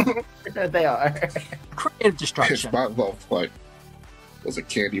 Anyway, they are. Creative destruction. If my love life was a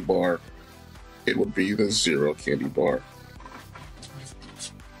candy bar, it would be the 0 candy bar.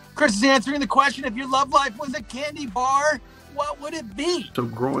 Chris is answering the question, if your love life was a candy bar, what would it be? So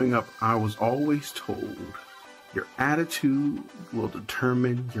growing up, I was always told your attitude will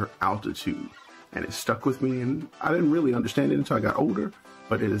determine your altitude. And it stuck with me, and I didn't really understand it until I got older,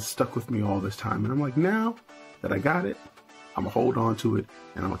 but it has stuck with me all this time. And I'm like, now that I got it, I'm going to hold on to it,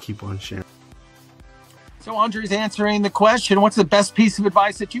 and I'm going to keep on sharing. So Andre's answering the question, what's the best piece of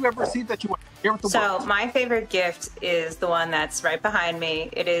advice that you ever received that you want to share with the world? So my favorite gift is the one that's right behind me.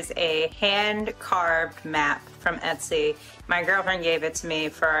 It is a hand-carved map from Etsy. My girlfriend gave it to me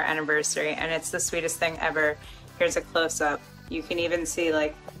for our anniversary, and it's the sweetest thing ever. Here's a close-up. You can even see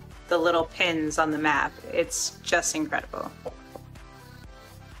like the little pins on the map. It's just incredible.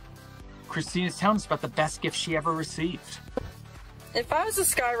 Christina's telling us about the best gift she ever received. If I was a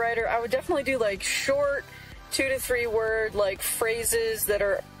skywriter, I would definitely do like short 2 to 3 word like phrases that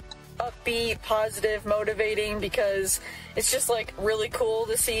are upbeat, positive, motivating, because it's just like really cool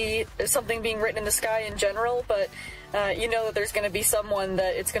to see something being written in the sky in general, but you know that there's going to be someone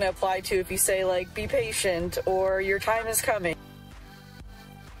that it's going to apply to if you say like be patient or your time is coming.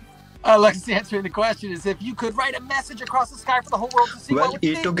 Alexis answering the question is, if you could write a message across the sky for the whole world to see, well,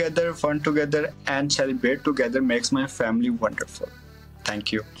 eat together, fun together, and celebrate together makes my family wonderful.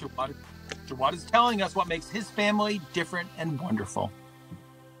 Thank you. Jawad is telling us what makes his family different and wonderful.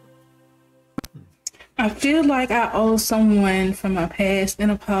 I feel like I owe someone from my past an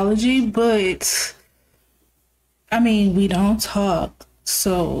apology, but I mean, we don't talk,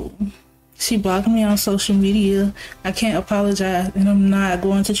 so she blocked me on social media. I can't apologize, and I'm not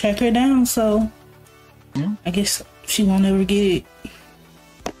going to track her down, so I guess she won't ever get it.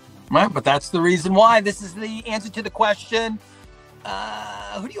 Right, but that's the reason why. This is the answer to the question.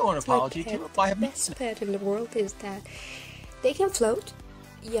 Who do you owe an apology to? Why have the best pet in the world is that they can float.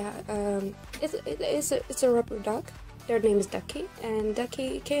 Yeah, it's a rubber duck. Their name is Ducky, and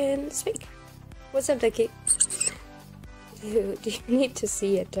Ducky can speak. What's up, Ducky? Dude, you need to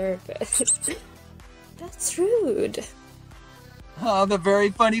see a therapist. That's rude. Oh, the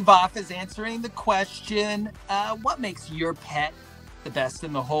very funny Boff is answering the question, what makes your pet the best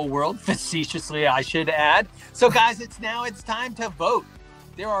in the whole world? Facetiously, I should add. So guys, it's time to vote.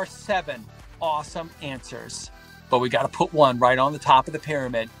 There are 7 awesome answers, but we got to put one right on the top of the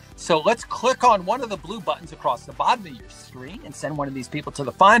pyramid. So let's click on one of the blue buttons across the bottom of your screen and send one of these people to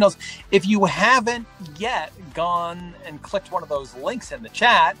the finals. If you haven't yet gone and clicked one of those links in the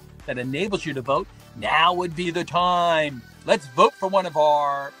chat that enables you to vote, now would be the time. Let's vote for one of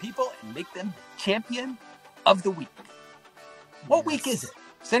our people and make them champion of the week. What week is it?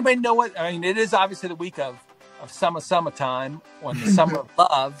 Does anybody know what? I mean, it is obviously the week of summertime, on the summer of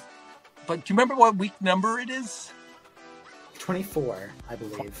love. But do you remember what week number it is? 24, I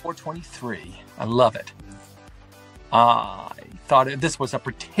believe. 24, 23. I love it. I thought this was a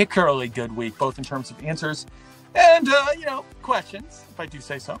particularly good week, both in terms of answers and, questions, if I do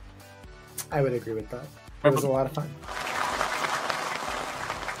say so. I would agree with that. It was a lot of fun.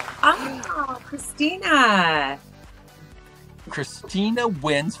 Oh, Christina. Christina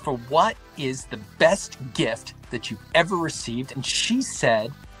wins for what is the best gift that you've ever received. And she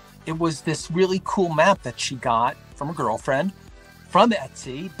said it was this really cool map that she got from a girlfriend from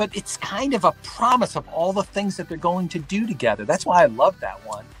Etsy, but it's kind of a promise of all the things that they're going to do together. That's why I love that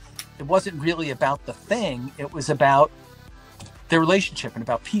one. It wasn't really about the thing. It was about their relationship and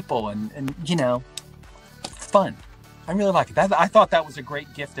about people and fun. I really like it. I thought that was a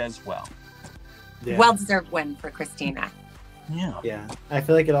great gift as well. Yeah. Well-deserved win for Christina. Yeah. I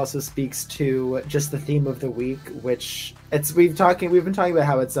feel like it also speaks to just the theme of the week, which we've been talking about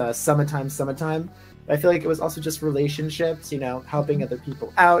how it's summertime. I feel like it was also just relationships, helping other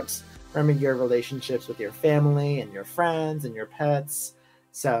people out, remembering your relationships with your family and your friends and your pets.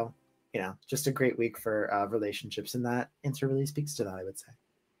 So, just a great week for relationships, and that answer really speaks to that, I would say.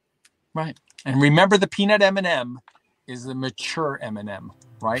 Right. And remember, the peanut M&M is the mature M&M,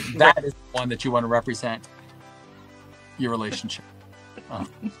 right? That is the one that you want to represent your relationship.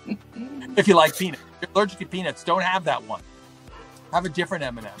 If you like peanuts. If you're allergic to peanuts, don't have that one. Have a different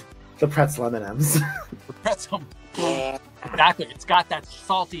M&M. The pretzel M&Ms. The pretzel. Exactly. It's got that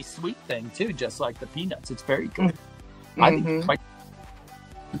salty sweet thing too, just like the peanuts. It's very good. I think it's quite...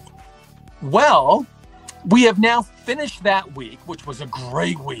 Well, we have now finished that week, which was a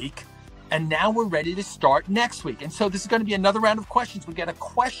great week. And now we're ready to start next week. And so this is going to be another round of questions. We get a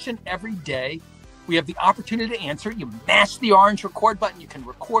question every day. We have the opportunity to answer it. You mash the orange record button. You can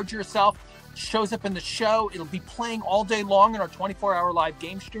record yourself. It shows up in the show. It'll be playing all day long in our 24-hour live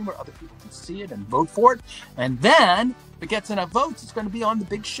game stream where other people can see it and vote for it. And then if it gets enough votes, it's going to be on the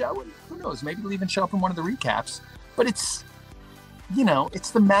big show. And who knows, maybe it'll even show up in one of the recaps. But it's,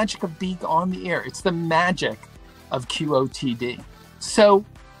 it's the magic of being on the air. It's the magic of QOTD. So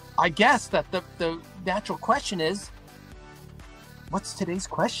I guess that the natural question is, what's today's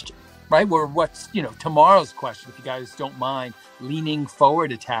question, right? Or what's, tomorrow's question, if you guys don't mind leaning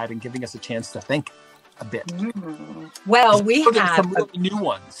forward a tad and giving us a chance to think a bit. Well, we have some really new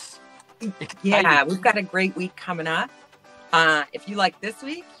ones. Yeah, we've got a great week coming up. If you like this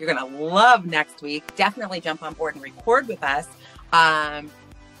week, you're going to love next week. Definitely jump on board and record with us.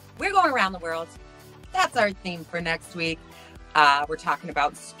 We're going around the world. That's our theme for next week. We're talking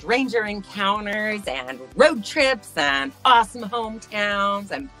about stranger encounters and road trips and awesome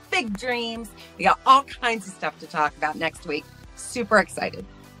hometowns and big dreams. We got all kinds of stuff to talk about next week. Super excited.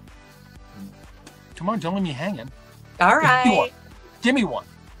 Come on, don't leave me hanging. All right. Give me one.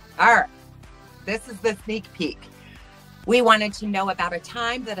 All right. This is the sneak peek. We wanted to know about a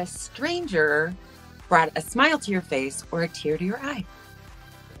time that a stranger brought a smile to your face or a tear to your eye.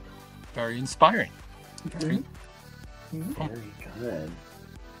 Very inspiring. Mm-hmm. Very good.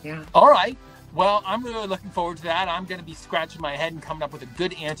 Yeah. All right. Well, I'm really looking forward to that. I'm going to be scratching my head and coming up with a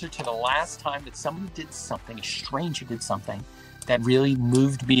good answer to the last time that somebody did something, a stranger did something that really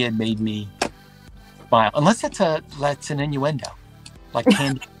moved me and made me smile. Unless that's an innuendo, like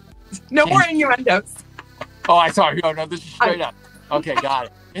candy. No more innuendos. Oh, I saw. No, this is straight up. Okay, got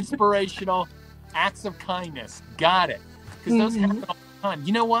it. Inspirational acts of kindness. Got it. Because those happen all the time.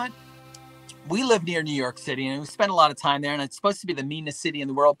 You know what? We live near New York City, and we spend a lot of time there, and it's supposed to be the meanest city in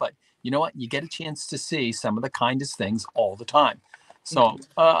the world, but you know what? You get a chance to see some of the kindest things all the time. So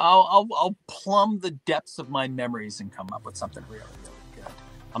I'll plumb the depths of my memories and come up with something really, really good.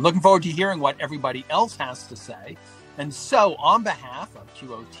 I'm looking forward to hearing what everybody else has to say. And so on behalf of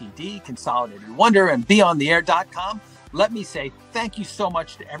QOTD, Consolidated Wonder, and BeOnTheAir.com, let me say thank you so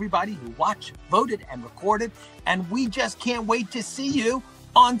much to everybody who watched, voted, and recorded. And we just can't wait to see you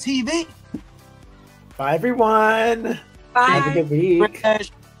on TV. Bye, everyone. Bye. Have a good week.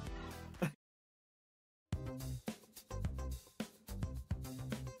 Trish.